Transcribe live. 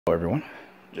Hello everyone,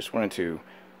 just wanted to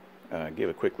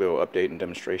give a quick little update and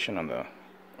demonstration on the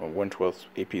 1/12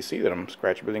 APC that I'm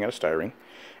scratch building out of styrene.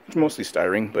 It's mostly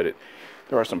styrene, but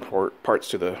there are some parts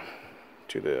to the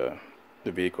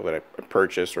vehicle that I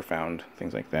purchased or found,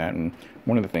 things like that. And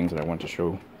one of the things that I want to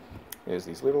show is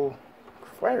these little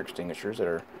fire extinguishers that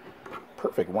are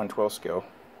perfect 1/12 scale,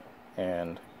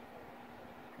 and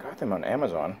I got them on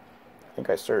Amazon. I think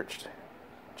I searched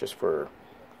just for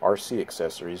RC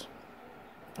accessories.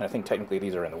 And I think technically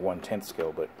these are in the 1/10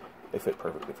 scale, but they fit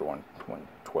perfectly for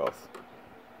 1/12.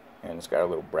 And it's got a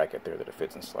little bracket there that it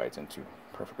fits and slides into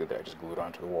perfectly that I just glued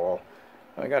onto the wall.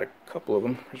 I got a couple of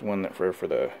them. There's one that for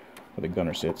the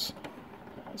gunner sits.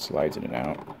 It slides in and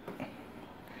out.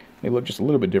 They look just a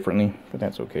little bit differently, but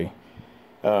that's okay.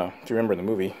 If you remember in the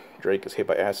movie, Drake is hit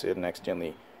by acid and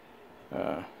accidentally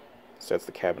sets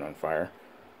the cabin on fire.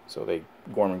 So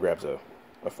Gorman grabs a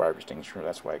fire extinguisher.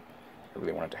 That's why I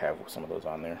really wanted to have some of those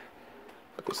on there.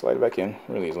 But they slide back in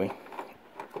really easily.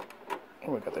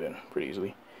 Oh, I got that in pretty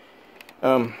easily.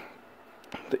 The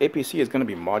APC is going to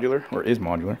be modular, or is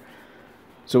modular.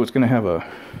 So it's going to have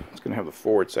the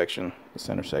forward section, the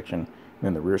center section, and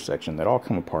then the rear section that all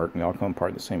come apart, and they all come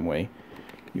apart the same way.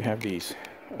 You have these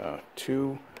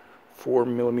two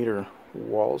 4mm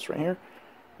walls right here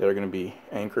that are going to be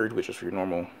anchored, which is for your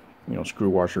normal, screw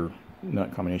washer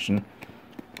nut combination.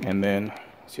 And then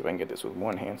see if I can get this with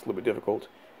one hand. It's a little bit difficult,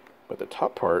 but the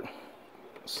top part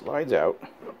slides out.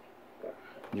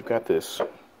 You've got this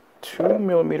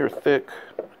 2mm thick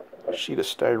sheet of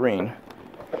styrene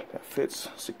that fits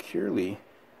securely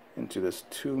into this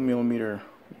 2mm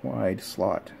wide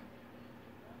slot.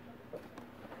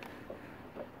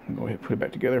 I'll go ahead and put it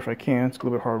back together if I can. It's a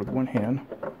little bit hard with one hand.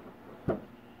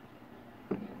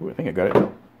 Ooh, I think I got it.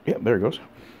 Yeah, there it goes.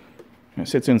 And it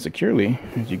sits in securely,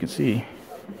 as you can see.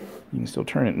 You can still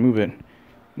turn it and move it, and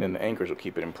then the anchors will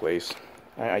keep it in place.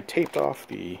 I taped off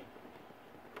the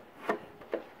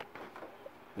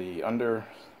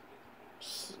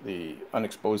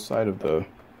unexposed side of the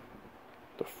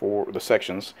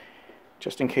sections,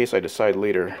 just in case I decide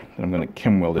later that I'm going to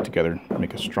chem weld it together and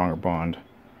make a stronger bond.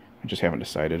 I just haven't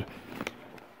decided.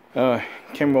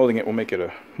 Chem welding it will make it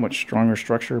a much stronger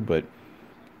structure, but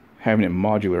having it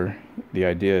modular, the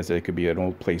idea is that it could be an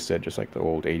old playset, just like the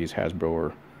old 80s Hasbro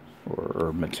or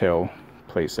Mattel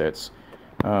play sets,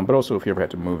 but also if you ever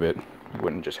had to move it, you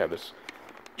wouldn't just have this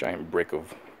giant brick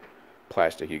of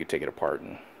plastic. You could take it apart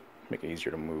and make it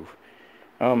easier to move.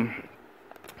 One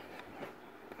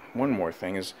more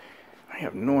thing is, I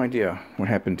have no idea what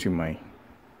happened to my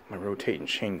rotating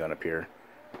chain gun up here.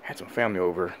 I had some family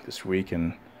over this week,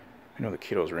 and I know the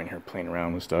kiddos are in here playing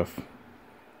around with stuff,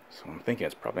 so I'm thinking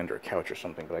it's probably under a couch or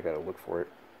something, but I gotta look for it.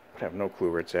 But I have no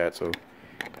clue where it's at, so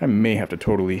I may have to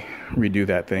totally redo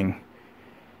that thing.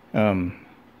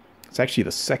 It's actually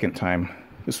the second time.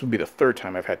 This would be the third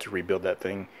time I've had to rebuild that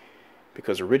thing,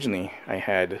 because originally I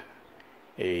had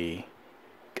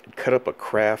cut up a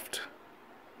Kraft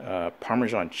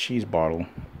Parmesan cheese bottle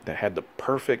that had the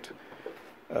perfect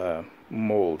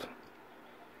mold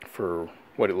for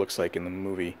what it looks like in the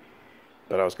movie,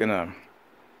 but I was gonna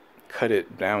cut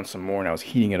it down some more, and I was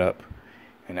heating it up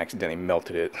and accidentally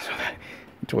melted it, so that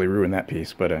totally ruined that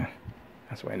piece. But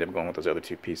that's why I ended up going with those other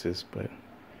two pieces. But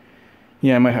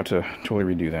yeah, I might have to totally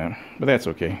redo that, but that's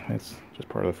okay. That's just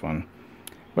part of the fun.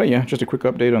 But yeah, just a quick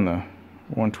update on the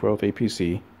 1/12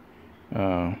 APC.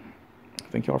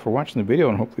 Thank you all for watching the video,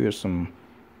 and hopefully there's some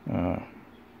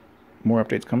more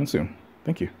updates coming soon.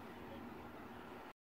 Thank you.